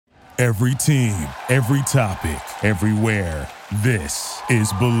Every team, every topic, everywhere. This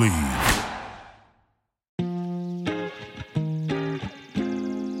is Believe.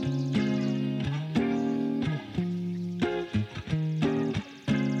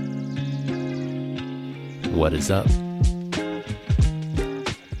 What is up?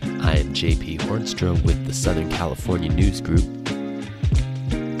 I am JP Hornstra with the Southern California News Group.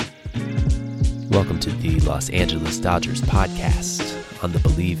 Welcome to the Los Angeles Dodgers podcast on the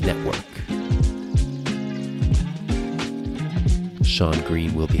Believe Network. Sean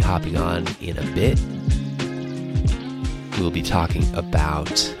Green will be hopping on in a bit. We'll be talking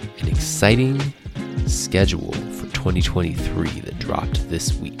about an exciting schedule for 2023 that dropped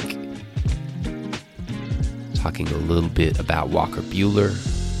this week. Talking a little bit about Walker Buehler.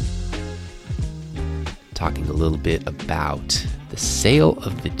 Talking a little bit about the sale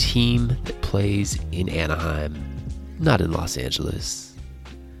of the team that plays in Anaheim, not in Los Angeles.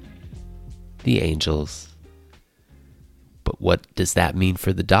 The Angels. But what does that mean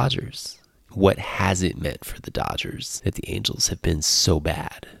for the Dodgers? What has it meant for the Dodgers that the Angels have been so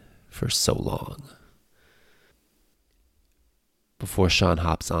bad for so long? Before Sean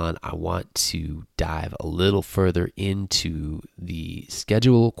hops on, I want to dive a little further into the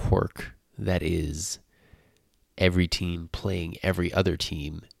schedule quirk that is every team playing every other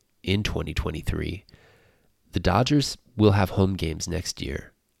team in 2023. The Dodgers will have home games next year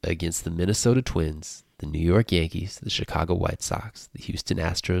against the Minnesota Twins, the New York Yankees, the Chicago White Sox, the Houston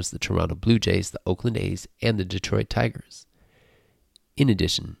Astros, the Toronto Blue Jays, the Oakland A's, and the Detroit Tigers, in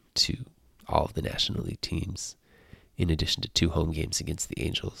addition to all of the National League teams, in addition to 2 home games against the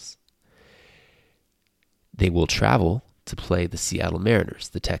Angels. They will travel to play the Seattle Mariners,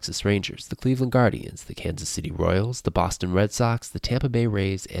 the Texas Rangers, the Cleveland Guardians, the Kansas City Royals, the Boston Red Sox, the Tampa Bay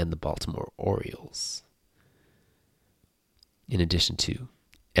Rays, and the Baltimore Orioles, in addition to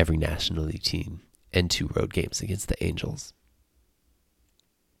every National League team and 2 road games against the Angels.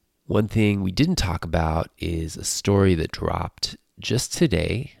 One thing we didn't talk about is a story that dropped just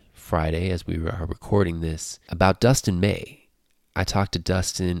today, Friday, as we are recording this, about Dustin May. I talked to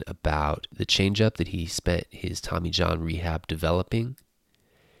Dustin about the changeup that he spent his Tommy John rehab developing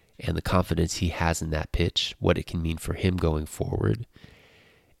and the confidence he has in that pitch, what it can mean for him going forward,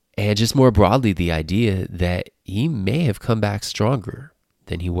 and just more broadly, the idea that he may have come back stronger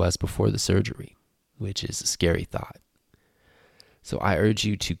than he was before the surgery, which is a scary thought. So I urge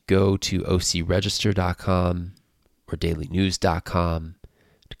you to go to ocregister.com or dailynews.com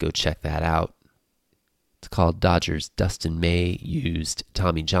to go check that out. It's called Dodgers Dustin May used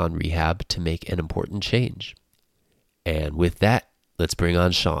Tommy John rehab to make an important change. And with that, let's bring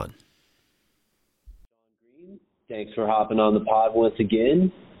on Sean. Thanks for hopping on the pod once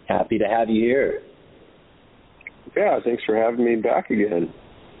again. Happy to have you here. Yeah, thanks for having me back again.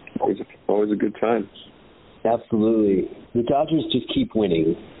 Always a good time. Absolutely. The Dodgers just keep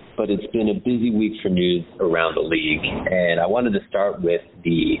winning, but it's been a busy week for news around the league. And I wanted to start with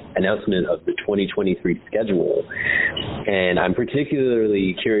the announcement of the 2023 schedule. And I'm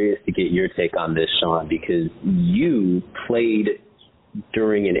particularly curious to get your take on this, Sean, because you played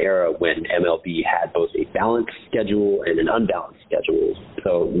during an era when MLB had both a balanced schedule and an unbalanced schedule.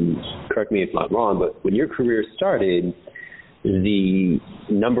 So correct me if I'm wrong, but when your career started, the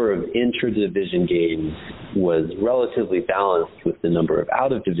number of intra-division games was relatively balanced with the number of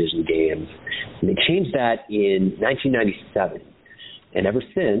out-of-division games. And they changed that in 1997. And ever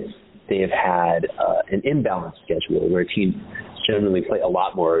since, they have had an imbalanced schedule where teams generally play a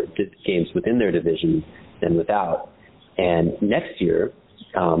lot more games within their division than without. And next year,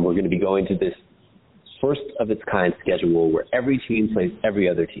 we're going to be going to this first of its kind schedule where every team plays every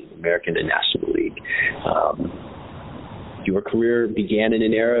other team, American and National League. Your career began in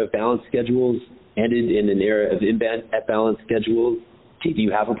an era of balanced schedules, ended in an era of imbalanced schedules. Do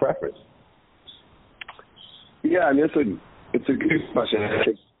you have a preference? Yeah, I mean, it's a good question. I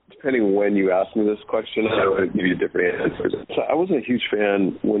think depending when you ask me this question, I would give you different answers. So I wasn't a huge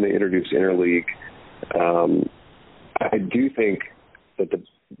fan when they introduced interleague. I do think that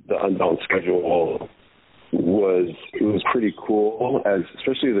the unbalanced schedule was pretty cool,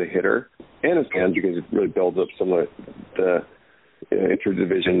 especially as a hitter and as a fan, because it really builds up some of the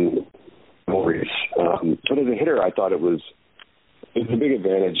interdivision rivalries. But as a hitter, I thought it was a big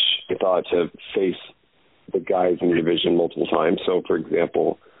advantage, I thought, to face the guys in the division multiple times. So, for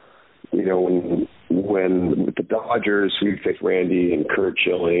example, you know, when with the Dodgers, we'd face Randy and Kurt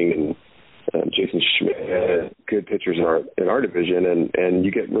Schilling and Jason Schmidt, good pitchers in our division, and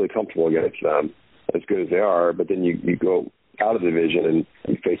you get really comfortable against them, as good as they are. But then you go out of the division and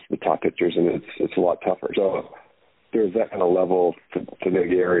you face the top pitchers, and it's a lot tougher. So there's that kind of level of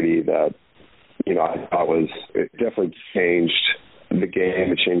familiarity that, I thought it definitely changed the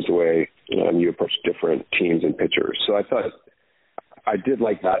game. It changed the way you approach different teams and pitchers. So I thought I did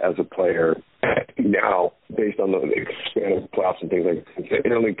like that as a player. Now, based on the expanded playoffs and things like that,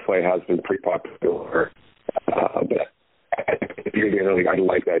 interleague play has been pretty popular. But if you're in the interleague, I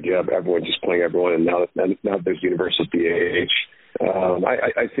like the idea of everyone just playing everyone. And now that there's universal DH,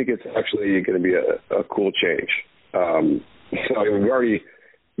 I think it's actually going to be a cool change. So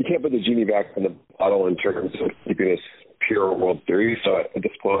you can't put the genie back in the bottle in terms of keeping us pure World Series. So at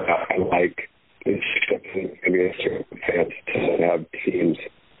this point, I like fans to have teams,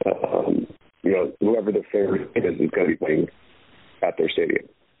 whoever their favorite is going to be playing at their stadium.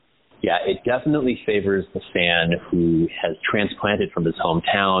 Yeah, it definitely favors the fan who has transplanted from his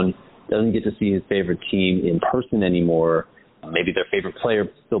hometown, doesn't get to see his favorite team in person anymore. Maybe their favorite player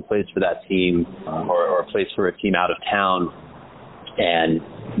still plays for that team or plays for a team out of town. And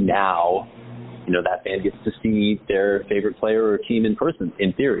now, that fan gets to see their favorite player or team in person,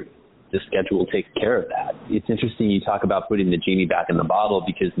 in theory. The schedule takes care of that. It's interesting you talk about putting the genie back in the bottle,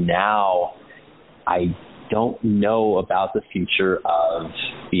 because now I don't know about the future of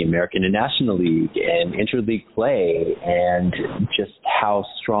the American and National League and interleague play and just how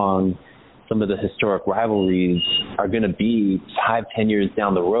strong some of the historic rivalries are going to be 5-10 years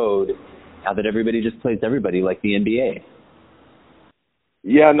down the road now that everybody just plays everybody like the NBA.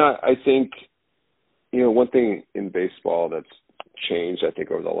 Yeah, no, I think, one thing in baseball that's changed, I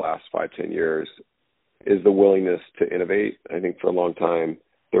think, over the last 5-10 years is the willingness to innovate. I think for a long time,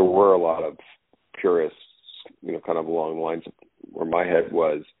 there were a lot of purists, kind of along the lines of where my head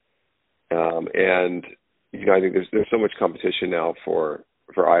was. And, I think there's so much competition now for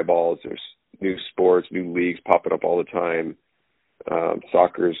eyeballs. There's new sports, new leagues popping up all the time.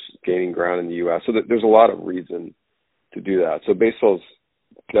 Soccer's gaining ground in the U.S. So there's a lot of reason to do that. So baseball's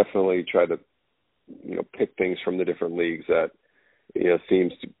definitely tried to, pick things from the different leagues that,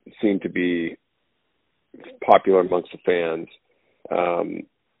 seem to be popular amongst the fans.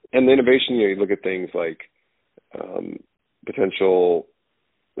 And the innovation, you look at things like potential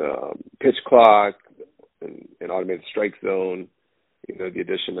pitch clock and automated strike zone, the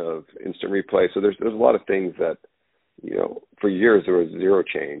addition of instant replay. So there's a lot of things that, for years there was zero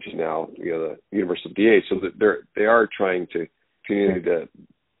change. Now, the universal DH. So that they are trying to continue to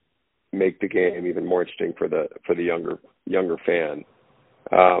make the game even more interesting for the younger fan.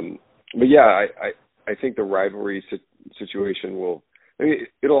 But yeah, I think the rivalry situation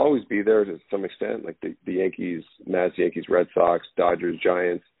it'll always be there to some extent, like the Yankees, Mets, Yankees, Red Sox, Dodgers,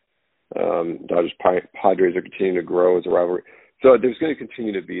 Giants, Dodgers, Padres are continuing to grow as a rivalry. So there's going to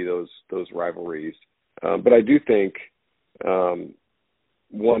continue to be those rivalries. But I do think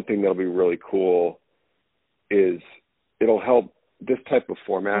one thing that'll be really cool is it'll help. This type of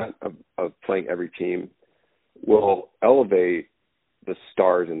format of playing every team will elevate the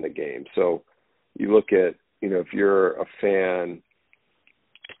stars in the game. So you look at, if you're a fan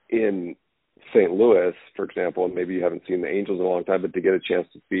in St. Louis, for example, and maybe you haven't seen the Angels in a long time, but to get a chance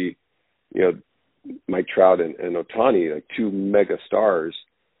to see, Mike Trout and Ohtani, like two mega stars,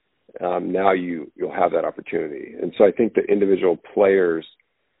 now you'll have that opportunity. And so I think the individual players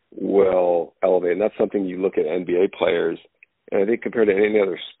will elevate. And that's something you look at NBA players, and I think compared to any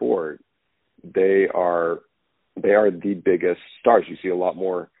other sport, they are the biggest stars. You see a lot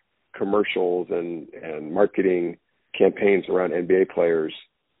more commercials and marketing campaigns around NBA players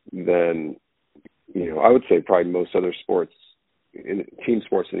than, I would say probably most other sports, in team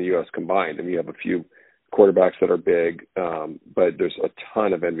sports in the U.S. combined. I mean, you have a few quarterbacks that are big, but there's a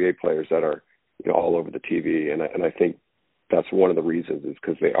ton of NBA players that are, all over the TV. And I think that's one of the reasons is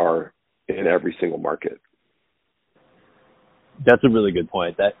because they are in every single market. That's a really good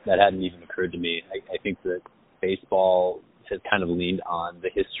point. That hadn't even occurred to me. I think that baseball has kind of leaned on the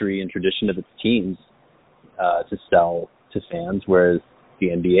history and tradition of its teams to sell to fans, whereas the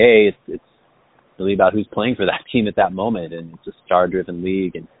NBA, it's really about who's playing for that team at that moment, and it's a star-driven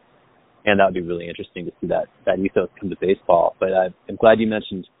league, and that would be really interesting to see that ethos come to baseball. But I'm glad you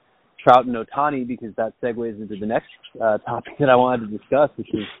mentioned Trout and Ohtani, because that segues into the next topic that I wanted to discuss,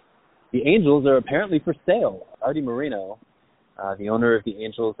 which is the Angels are apparently for sale. Artie Moreno, the owner of the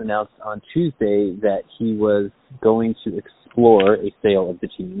Angels, announced on Tuesday that he was going to explore a sale of the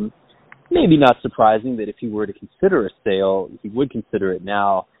team. Maybe not surprising that if he were to consider a sale, he would consider it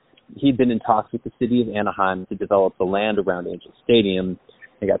now. He'd been in talks with the city of Anaheim to develop the land around Angel Stadium.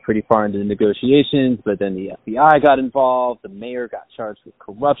 They got pretty far into the negotiations, but then the FBI got involved. The mayor got charged with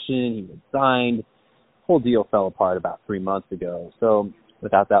corruption. He resigned. The whole deal fell apart about 3 months ago. So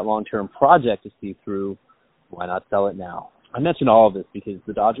without that long-term project to see through, Why not sell it now? I mention all of this because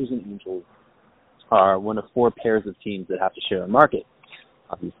the Dodgers and Angels are one of four pairs of teams that have to share a market.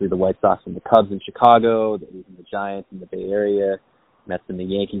 Obviously, the White Sox and the Cubs in Chicago, the A's and the Giants in the Bay Area, Mets and the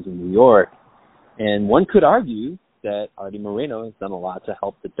Yankees in New York. And one could argue that Artie Moreno has done a lot to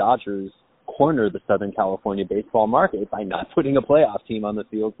help the Dodgers corner the Southern California baseball market by not putting a playoff team on the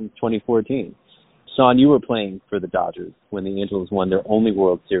field since 2014. Sean, you were playing for the Dodgers when the Angels won their only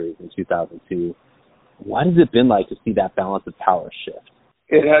World Series in 2002. What has it been like to see that balance of power shift?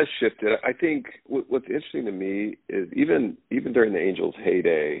 It has shifted. I think what's interesting to me is even during the Angels'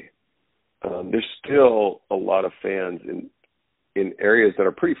 heyday, there's still a lot of fans in areas that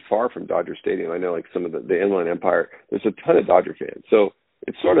are pretty far from Dodger Stadium. I know, like some of the Inland Empire, there's a ton of Dodger fans. So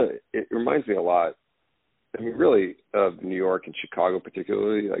it reminds me a lot, I mean, really, of New York and Chicago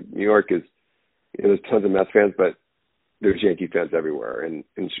particularly. Like New York is, there's tons of Mets fans, but there's Yankee fans everywhere. And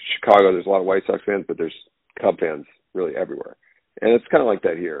in Chicago, there's a lot of White Sox fans, but there's Cub fans really everywhere. And it's kind of like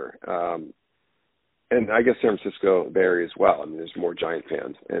that here. And I guess San Francisco, Bay Area as well. I mean, there's more Giant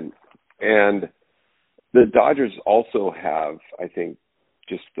fans. And the Dodgers also have, I think,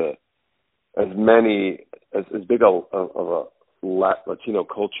 just as big of a Latino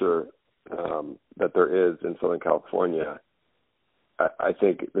culture that there is in Southern California. I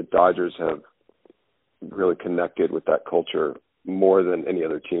think the Dodgers have really connected with that culture more than any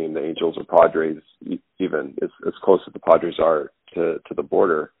other team. The Angels or Padres, even as close as the Padres are to the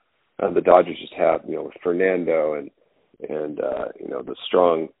border, the Dodgers just have, with Fernando and the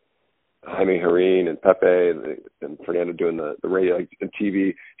strong Jaime Jarrín and Pepe and Fernando doing the radio and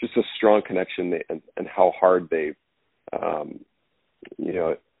TV, just a strong connection and how hard they've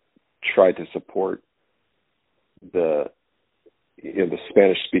tried to support the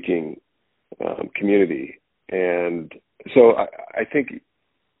Spanish speaking community. And so I think,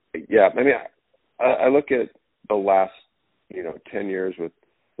 I look at the last 10 years with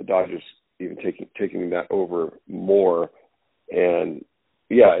the Dodgers even taking that over more, and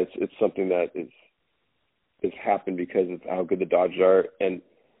it's something that is happened because of how good the Dodgers are, and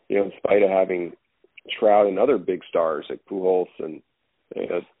in spite of having Trout and other big stars like Pujols and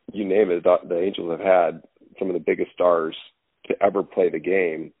you name it, the Angels have had some of the biggest stars to ever play the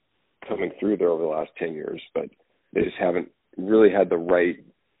game coming through there over the last 10 years, but they just haven't really had the right,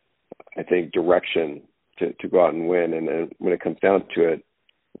 I think, direction to go out and win. And then when it comes down to it,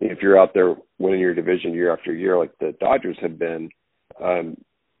 if you're out there winning your division year after year, like the Dodgers have been,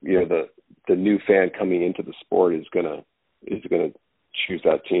 the new fan coming into the sport is gonna choose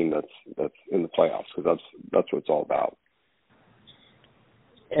that team that's in the playoffs, because that's what it's all about.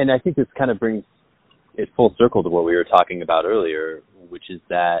 And I think this kind of brings it full circle to what we were talking about earlier, which is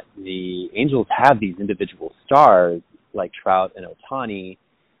that the Angels have these individual stars like Trout and Ohtani,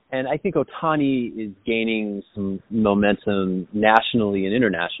 and I think Ohtani is gaining some momentum nationally and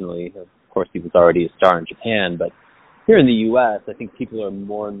internationally. Of course, he was already a star in Japan, but here in the U.S., I think people are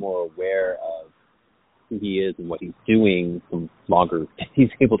more and more aware of who he is and what he's doing the longer he's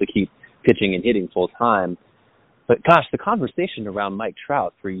able to keep pitching and hitting full time. But gosh, the conversation around Mike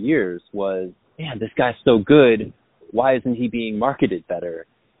Trout for years was, man, this guy's so good. Why isn't he being marketed better?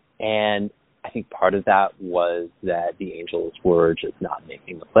 And I think part of that was that the Angels were just not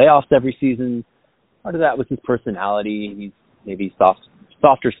making the playoffs every season. Part of that was his personality. He's maybe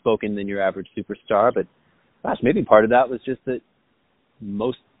softer spoken than your average superstar, but gosh, maybe part of that was just that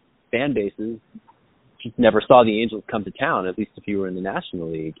most fan bases just never saw the Angels come to town, at least if you were in the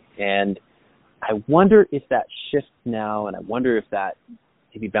National League. And I wonder if that shifts now, and I wonder if that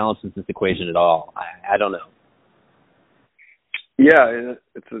maybe balances this equation at all. I don't know. Yeah,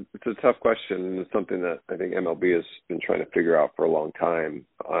 it's a tough question, and it's something that I think MLB has been trying to figure out for a long time.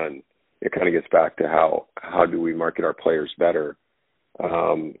 It kind of gets back to how do we market our players better.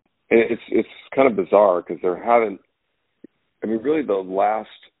 And it's kind of bizarre because really the last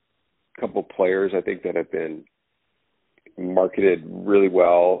couple players I think that have been marketed really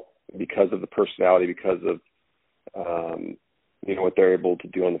well because of the personality, because of what they're able to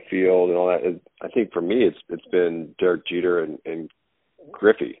do on the field and all that. I think for me, it's been Derek Jeter and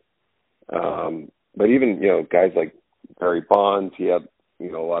Griffey. But even guys like Barry Bonds, he had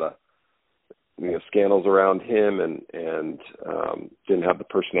a lot of scandals around him and didn't have the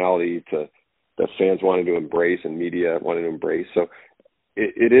personality that fans wanted to embrace and media wanted to embrace. So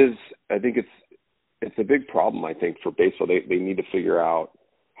it is. I think it's a big problem. I think for baseball, they need to figure out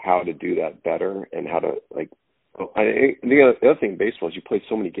how to do that better and how to the other thing in baseball is you play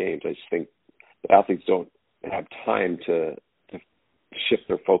so many games. I just think the athletes don't have time to shift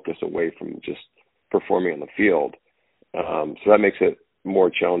their focus away from just performing on the field. So that makes it more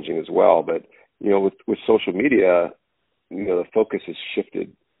challenging as well. But with social media, the focus has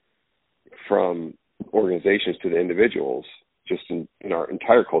shifted from organizations to the individuals, just in our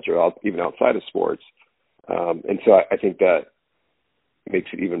entire culture, even outside of sports. And so I think that makes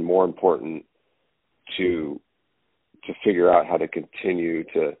it even more important to figure out how to continue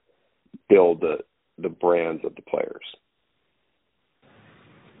to build the brands of the players.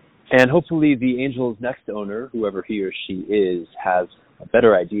 And hopefully the Angels' next owner, whoever he or she is, has a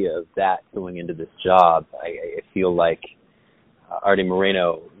better idea of that going into this job. I feel like Arte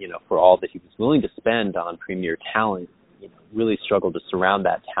Moreno, for all that he was willing to spend on premier talent, really struggled to surround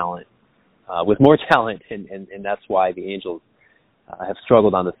that talent with more talent, and that's why the Angels have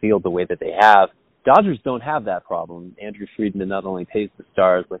struggled on the field the way that they have. Dodgers don't have that problem. Andrew Friedman not only pays the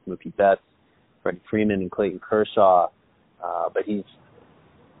stars like Mookie Betts, Freddie Freeman, and Clayton Kershaw, but he's,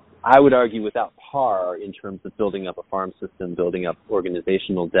 I would argue, without par in terms of building up a farm system, building up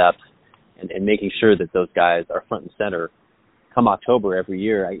organizational depth, and making sure that those guys are front and center come October every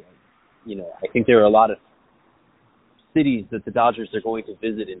year. I think there are a lot of cities that the Dodgers are going to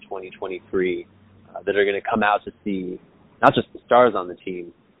visit in 2023 that are going to come out to see not just the stars on the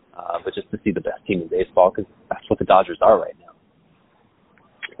team, but just to see the best team in baseball, because that's what the Dodgers are right now.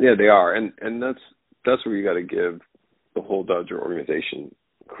 Yeah, they are, and that's where you got to give the whole Dodger organization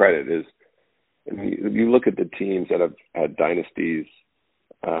credit. Is you look at the teams that have had dynasties,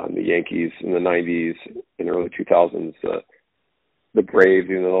 the Yankees in the 90s, in the early 2000s, the Braves,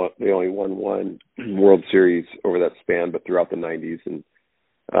 even though they only won one World Series over that span, but throughout the 90s,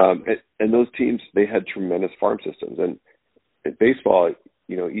 and those teams, they had tremendous farm systems. And in baseball,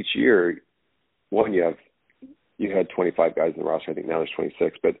 each year, you had 25 guys in the roster. I think now there's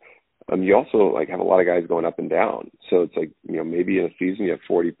 26, but you also have a lot of guys going up and down. So it's maybe in a season you have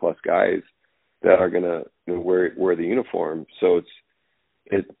 40 plus guys that are gonna wear the uniform. So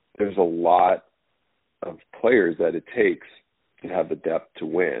there's a lot of players that it takes to have the depth to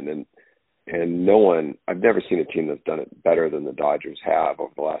win, and no one, I've never seen a team that's done it better than the Dodgers have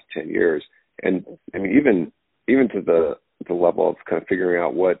over the last 10 years. And I mean, even to the level of kind of figuring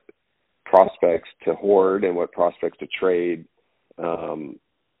out what prospects to hoard and what prospects to trade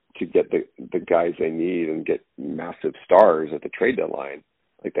to get the guys they need and get massive stars at the trade deadline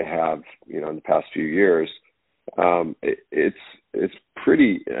like they have, in the past few years. It's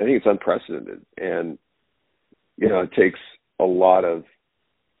pretty, I think it's unprecedented. And, it takes a lot of,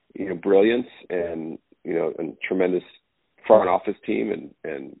 brilliance and, and tremendous front office team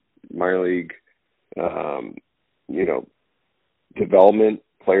and minor league,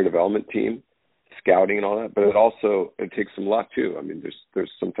 player development team, scouting and all that. But it takes some luck too. I mean,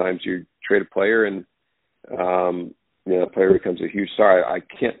 there's sometimes you trade a player and, the player becomes a huge star. I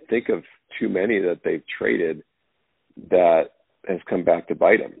can't think of too many that they've traded that has come back to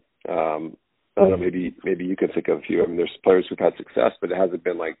bite them. I don't know, maybe you can think of a few. I mean, there's players who've had success, but it hasn't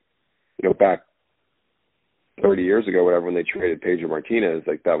been back 30 years ago, whatever, when they traded Pedro Martinez,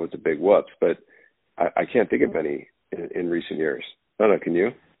 that was a big whoops. But I can't think of any in recent years. I don't know, can you?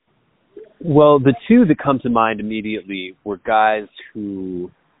 Well, the two that come to mind immediately were guys who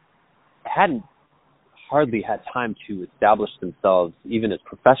hadn't hardly had time to establish themselves even as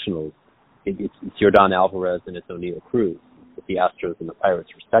professionals. It's Yordan Alvarez and it's O'Neill Cruz with the Astros and the Pirates,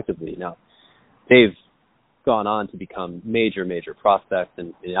 respectively. Now, they've gone on to become major prospects,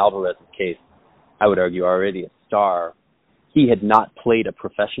 and in Alvarez's case, I would argue already a star. He had not played a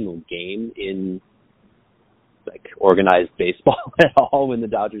professional game in organized baseball at all when the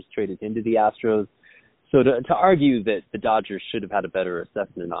Dodgers traded him to the Astros. So to argue that the Dodgers should have had a better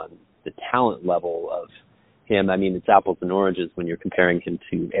assessment on the talent level of him, I mean, it's apples and oranges when you're comparing him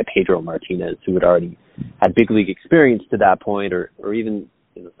to Pedro Martinez, who had already had big league experience to that point, or even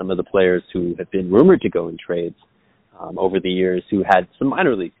some of the players who have been rumored to go in trades over the years who had some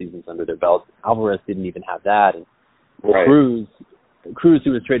minor league seasons under their belt. Alvarez didn't even have that. And right. Cruz,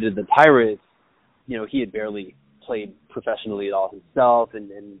 who was traded to the Pirates, he had barely played professionally at all himself, and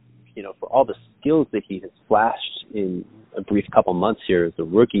for all the skills that he has flashed in a brief couple months here as a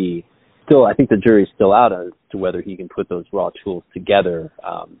rookie, still, I think the jury's still out as to whether he can put those raw tools together.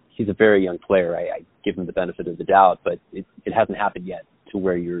 He's a very young player. I give him the benefit of the doubt, but it hasn't happened yet to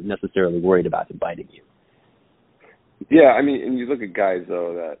where you're necessarily worried about him biting you. Yeah, I mean, and you look at guys,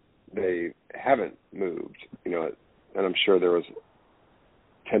 though, that they haven't moved, and I'm sure there was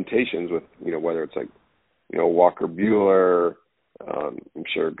temptations with, whether it's Walker Buehler, I'm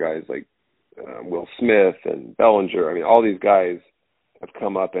sure guys like Will Smith and Bellinger. I mean, all these guys have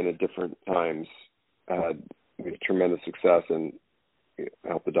come up and at different times had tremendous success and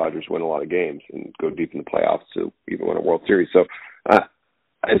helped the Dodgers win a lot of games and go deep in the playoffs to even win a World Series. So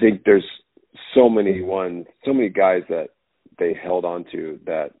I think there's so many guys that they held on to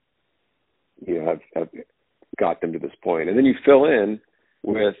that, have got them to this point. And then you fill in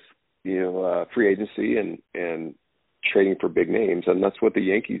with, free agency and trading for big names. And that's what the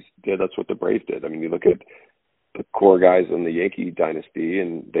Yankees did. That's what the Braves did. I mean, you look at the core guys in the Yankee dynasty,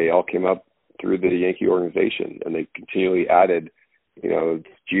 and they all came up through the Yankee organization, and they continually added,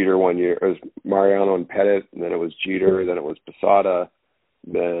 Jeter one year, it was Mariano and Pettit, and then it was Jeter, then it was Posada,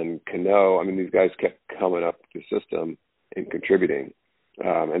 then Cano. I mean, these guys kept coming up the system and contributing.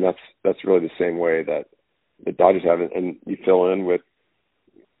 And that's really the same way that the Dodgers have it. And you fill in with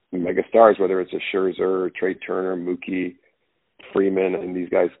mega stars, whether it's a Scherzer, Trey Turner, Mookie, Freeman, and these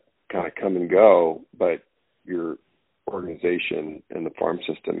guys kind of come and go, but your organization and the farm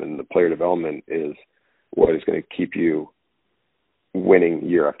system and the player development is what is going to keep you winning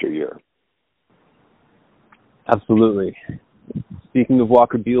year after year. Absolutely. Speaking of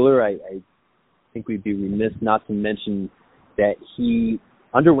Walker Buehler, I think we'd be remiss not to mention that he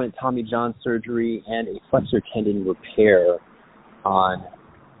underwent Tommy John surgery and a flexor tendon repair on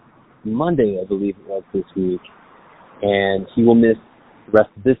Monday, I believe it was, this week. And he will miss the rest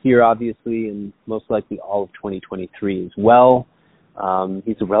of this year, obviously, and most likely all of 2023 as well.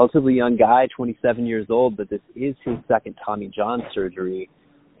 He's a relatively young guy, 27 years old, but this is his second Tommy John surgery.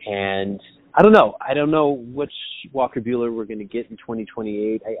 And I don't know which Walker Buehler we're going to get in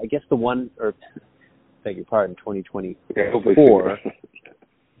 2028. I guess the one, or beg your pardon, 2024.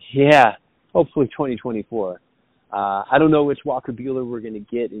 Yeah, hopefully 2024. I don't know which Walker Buehler we're going to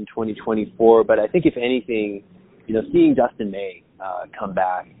get in 2024, but I think if anything, seeing Dustin May come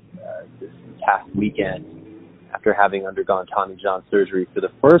back this past weekend after having undergone Tommy John surgery for the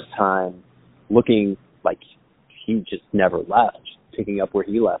first time, looking like he just never left, picking up where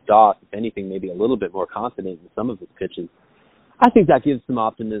he left off, if anything, maybe a little bit more confident in some of his pitches. I think that gives some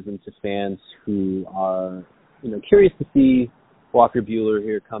optimism to fans who are, curious to see Walker Buehler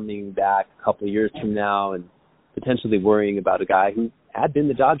here coming back a couple of years from now and potentially worrying about a guy who had been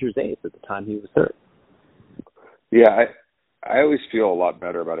the Dodgers' ace at the time he was hurt. Yeah, I always feel a lot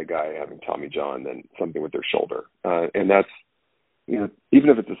better about a guy having Tommy John than something with their shoulder. And that's, even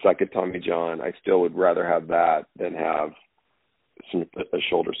if it's a second Tommy John, I still would rather have that than have a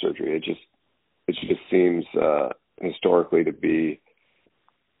shoulder surgery. It just seems historically to be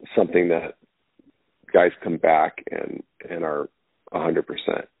something that guys come back and are 100%.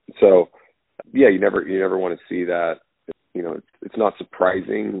 So yeah, you never want to see that. It's not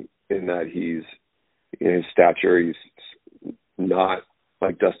surprising in that he's in his stature. He's not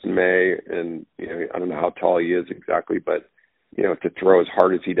like Dustin May, and I don't know how tall he is exactly, but to throw as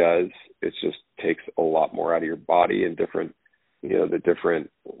hard as he does, it just takes a lot more out of your body, and different, the different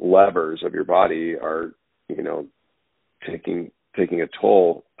levers of your body are, taking a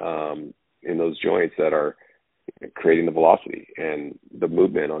toll in those joints that are creating the velocity and the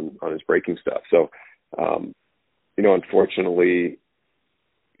movement on his braking stuff. So, unfortunately,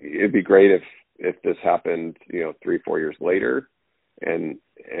 it'd be great if this happened, 3-4 years later and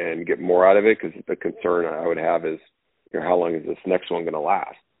get more out of it, because the concern I would have is, how long is this next one going to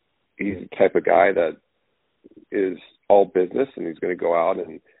last? He's the type of guy that is all business, and he's going to go out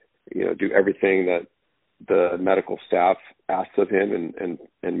and, do everything that the medical staff asks of him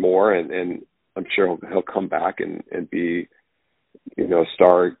and more. And I'm sure he'll come back and be, a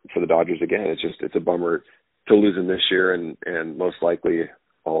star for the Dodgers again. It's a bummer to lose him this year and most likely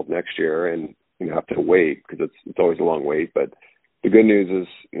all of next year, and have to wait, because it's always a long wait. But the good news is,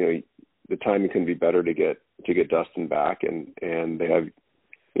 the timing can be better to get Dustin back, and they have,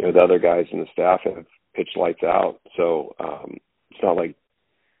 the other guys in the staff have pitched lights out. So it's not like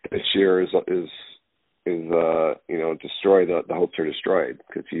this year is destroyed. The hopes are destroyed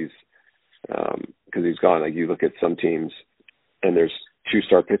because he's gone. Like, you look at some teams and there's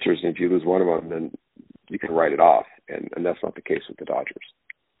 2-star pitchers, and if you lose one of them, then you can write it off, and that's not the case with the Dodgers.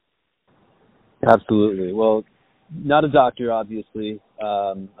 Absolutely. Well, not a doctor, obviously,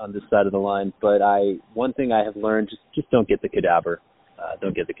 on this side of the line, but one thing I have learned, just don't get the cadaver.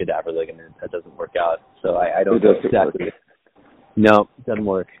 Don't get the cadaver ligament. That doesn't work out. So I don't know exactly. No, it doesn't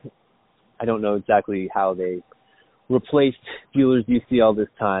work. I don't know exactly how they replaced Buehler's UCL this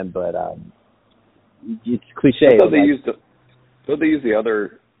time, but it's cliche. So they use the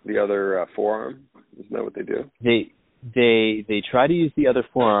other forearm. Isn't that what they do? They try to use the other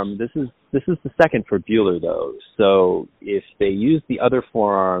forearm. This is the second for Buehler, though. So if they use the other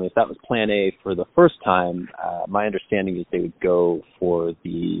forearm, if that was Plan A for the first time, my understanding is they would go for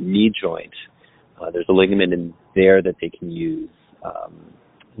the knee joint. There's a ligament in there that they can use,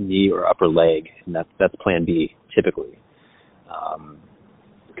 knee or upper leg, and that's Plan B typically.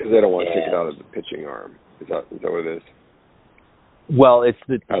 Because they don't want to take it out of the pitching arm. Is that what it is? Well, it's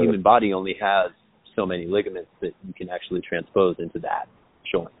the human body only has so many ligaments that you can actually transpose into that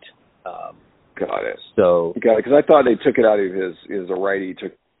joint. Got it. So got it. Because I thought they took it out of his a righty.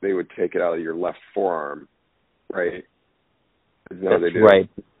 They would take it out of your left forearm, right? That's right.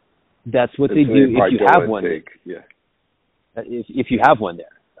 That's what they do if you have one. Yeah. If you have one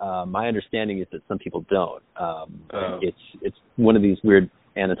there. My understanding is that some people don't. It's one of these weird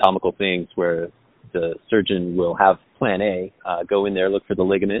anatomical things where the surgeon will have plan A, go in there, look for the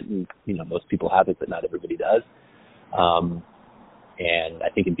ligament, and most people have it, but not everybody does. And I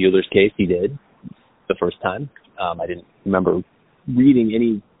think in Buehler's case, he did the first time. I didn't remember reading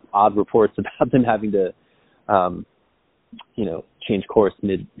any odd reports about them having to, change course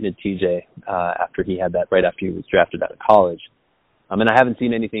mid TJ after he had that, right after he was drafted out of college. And I haven't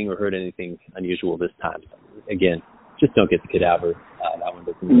seen anything or heard anything unusual this time. Again, just don't get the cadaver. That one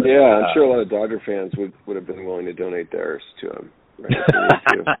doesn't work. Yeah, I'm sure a lot of Dodger fans would have been willing to donate theirs to him. Right?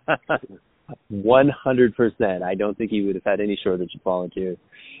 100%. I don't think he would have had any shortage of volunteers.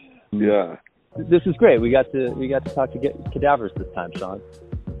 Yeah. This is great. We got to talk to cadavers this time, Sean.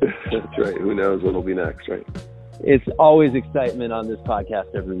 That's right. Who knows what'll be next, right? It's always excitement on this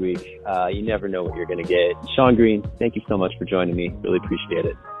podcast every week. You never know what you're going to get. Sean Green, thank you so much for joining me. Really appreciate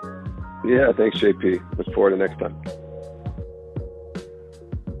it. Yeah, thanks, JP. Look forward to next time.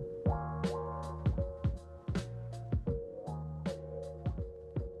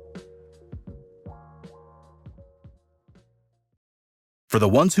 For the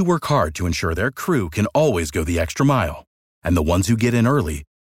ones who work hard to ensure their crew can always go the extra mile, and the ones who get in early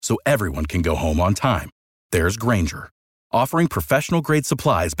so everyone can go home on time, there's Grainger, offering professional-grade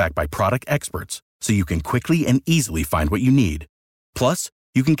supplies backed by product experts so you can quickly and easily find what you need. Plus,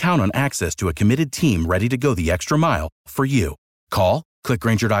 you can count on access to a committed team ready to go the extra mile for you. Call, click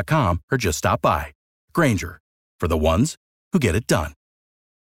Grainger.com, or just stop by. Grainger, for the ones who get it done.